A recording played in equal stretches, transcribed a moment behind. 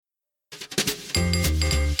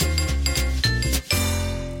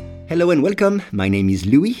Hello and welcome, my name is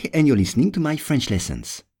Louis and you're listening to my French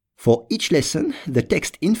lessons. For each lesson, the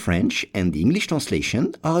text in French and the English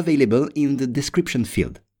translation are available in the description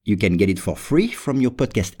field. You can get it for free from your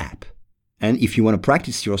podcast app. And if you want to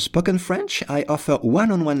practice your spoken French, I offer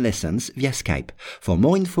one-on-one lessons via Skype. For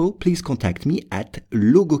more info, please contact me at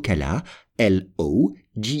logokala, Logokala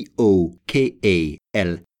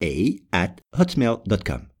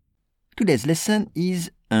 @hotmail.com. Today's lesson is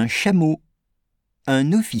un chameau.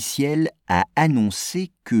 Un officiel a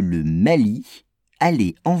annoncé que le Mali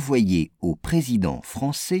allait envoyer au président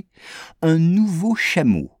français un nouveau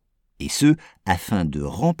chameau, et ce, afin de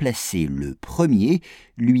remplacer le premier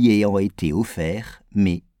lui ayant été offert,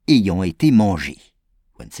 mais ayant été mangé.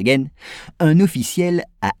 Once again, un officiel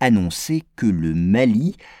a annoncé que le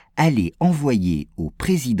Mali allait envoyer au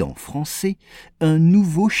président français un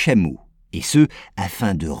nouveau chameau, et ce,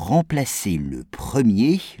 afin de remplacer le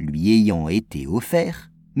premier lui ayant été offert,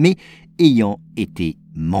 mais ayant été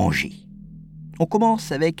mangé. On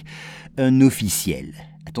commence avec un officiel.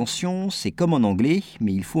 Attention, c'est comme en anglais,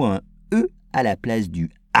 mais il faut un E à la place du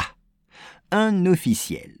A. Un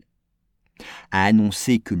officiel a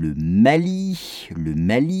annoncé que le Mali,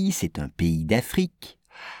 c'est un pays d'Afrique,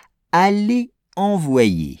 allait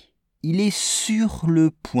envoyer. Il est sur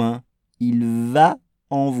le point, il va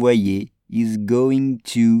envoyer. Is going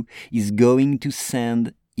to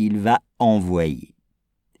send, il va envoyer.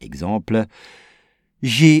 Exemple,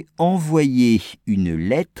 j'ai envoyé une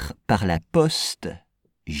lettre par la poste.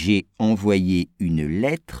 J'ai envoyé une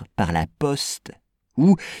lettre par la poste.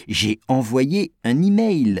 Ou j'ai envoyé un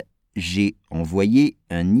email. J'ai envoyé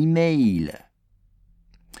un email.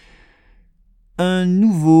 Un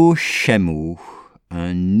nouveau chameau.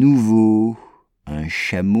 Un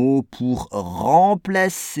chameau pour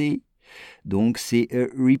remplacer. Donc c'est a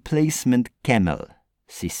replacement camel.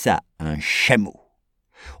 C'est ça, un chameau.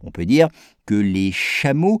 On peut dire que les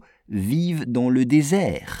chameaux vivent dans le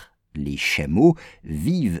désert. Les chameaux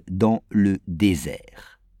vivent dans le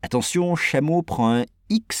désert. Attention, chameau prend un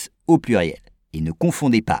X au pluriel. Et ne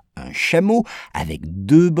confondez pas un chameau avec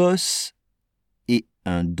deux bosses et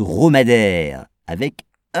un dromadaire avec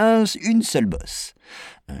une seule bosse.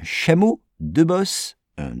 Un chameau, deux bosses,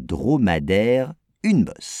 un dromadaire, une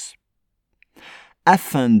bosse.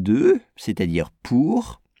 Afin de, c'est-à-dire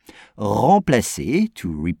pour, remplacer,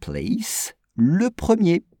 to replace, le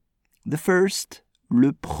premier, the first,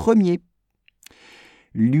 le premier,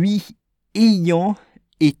 lui ayant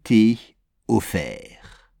été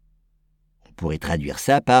offert. On pourrait traduire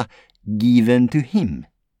ça par given to him,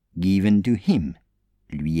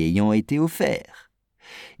 lui ayant été offert.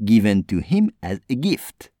 Given to him as a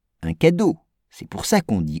gift, un cadeau. C'est pour ça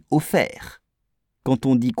qu'on dit offert. Quand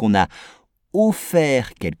on dit qu'on a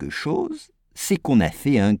offert quelque chose, c'est qu'on a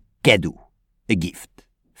fait un cadeau. A gift.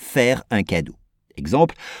 Faire un cadeau.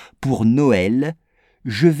 Exemple, pour Noël,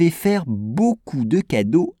 je vais faire beaucoup de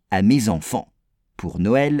cadeaux à mes enfants. Pour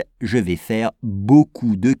Noël, je vais faire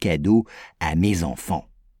beaucoup de cadeaux à mes enfants.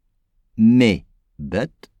 Mais,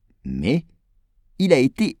 il a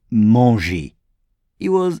été mangé. It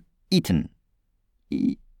was eaten.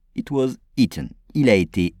 It was eaten. Il a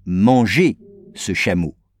été mangé, ce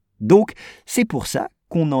chameau. Donc, c'est pour ça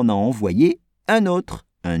qu'on en a envoyé un autre,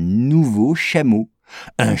 un nouveau chameau.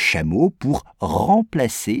 Un chameau pour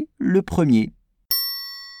remplacer le premier.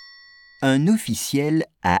 Un officiel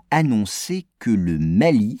a annoncé que le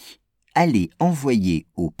Mali allait envoyer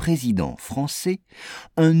au président français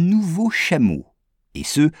un nouveau chameau, et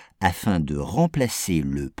ce, afin de remplacer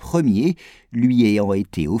le premier lui ayant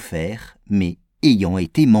été offert, mais ayant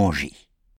été mangé.